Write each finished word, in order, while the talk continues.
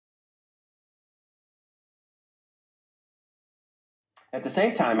At the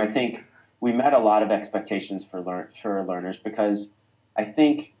same time, I think we met a lot of expectations for learners because I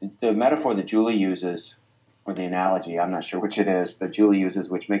think the metaphor that Julie uses, or the analogy, I'm not sure which it is, that Julie uses,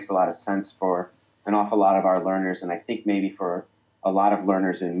 which makes a lot of sense for an awful lot of our learners, and I think maybe for a lot of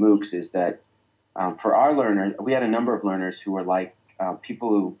learners in MOOCs, is that for our learners, we had a number of learners who were like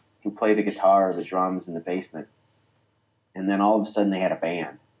people who play the guitar or the drums in the basement, and then all of a sudden they had a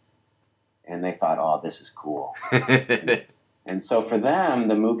band, and they thought, oh, this is cool. And so for them,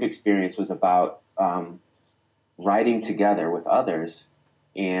 the MOOC experience was about writing together with others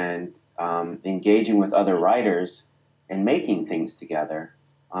and engaging with other writers and making things together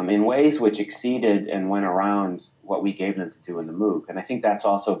in ways which exceeded and went around what we gave them to do in the MOOC. And I think that's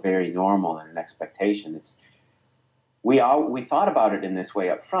also very normal and an expectation. We thought about it in this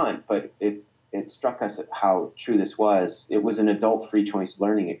way up front, but it struck us how true this was. It was an adult free choice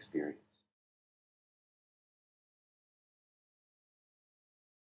learning experience.